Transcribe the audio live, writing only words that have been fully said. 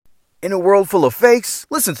In a world full of fakes,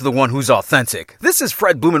 listen to the one who's authentic. This is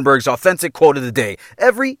Fred Blumenberg's authentic quote of the day.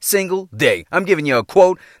 Every single day, I'm giving you a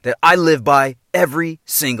quote that I live by every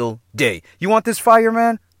single day. You want this fire,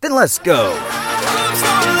 man? Then let's go.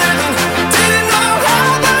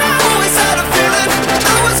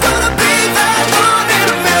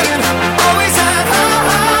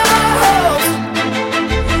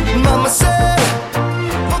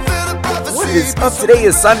 What is up? Today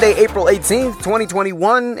is Sunday, April 18th,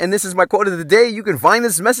 2021, and this is my quote of the day. You can find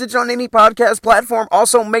this message on any podcast platform.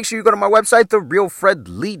 Also, make sure you go to my website,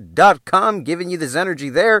 therealfredlee.com, giving you this energy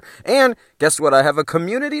there. And guess what? I have a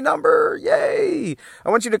community number. Yay! I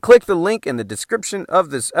want you to click the link in the description of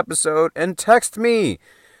this episode and text me.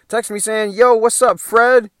 Text me saying, yo, what's up,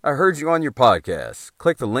 Fred? I heard you on your podcast.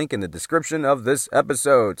 Click the link in the description of this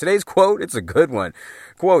episode. Today's quote, it's a good one.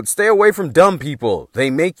 Quote, stay away from dumb people. They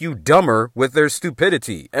make you dumber with their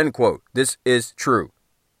stupidity. End quote. This is true.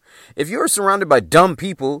 If you are surrounded by dumb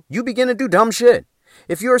people, you begin to do dumb shit.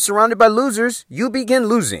 If you are surrounded by losers, you begin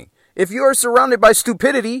losing. If you are surrounded by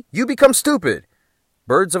stupidity, you become stupid.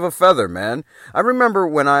 Birds of a feather, man. I remember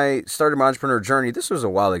when I started my entrepreneur journey, this was a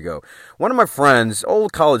while ago. One of my friends,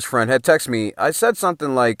 old college friend, had texted me. I said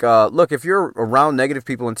something like, look, if you're around negative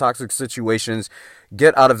people in toxic situations,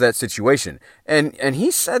 get out of that situation. And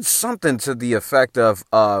he said something to the effect of,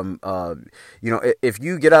 if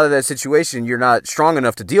you get out of that situation, you're not strong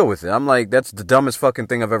enough to deal with it. I'm like, that's the dumbest fucking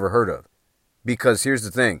thing I've ever heard of. Because here's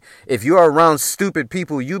the thing. If you are around stupid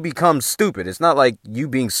people, you become stupid. It's not like you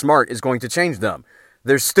being smart is going to change them.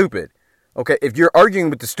 They're stupid. Okay, if you're arguing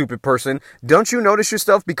with the stupid person, don't you notice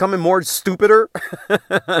yourself becoming more stupider?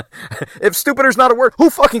 If stupider's not a word, who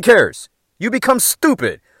fucking cares? You become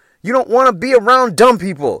stupid. You don't want to be around dumb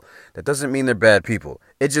people. That doesn't mean they're bad people.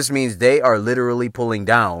 It just means they are literally pulling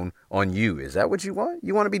down on you. Is that what you want?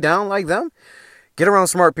 You want to be down like them? Get around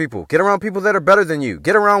smart people. Get around people that are better than you.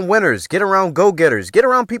 Get around winners. Get around go-getters. Get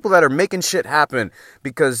around people that are making shit happen.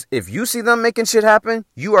 Because if you see them making shit happen,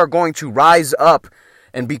 you are going to rise up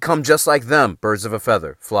and become just like them. Birds of a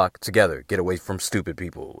feather. Flock together. Get away from stupid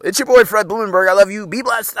people. It's your boy, Fred Blumenberg. I love you. Be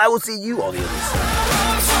blessed. I will see you on the other side.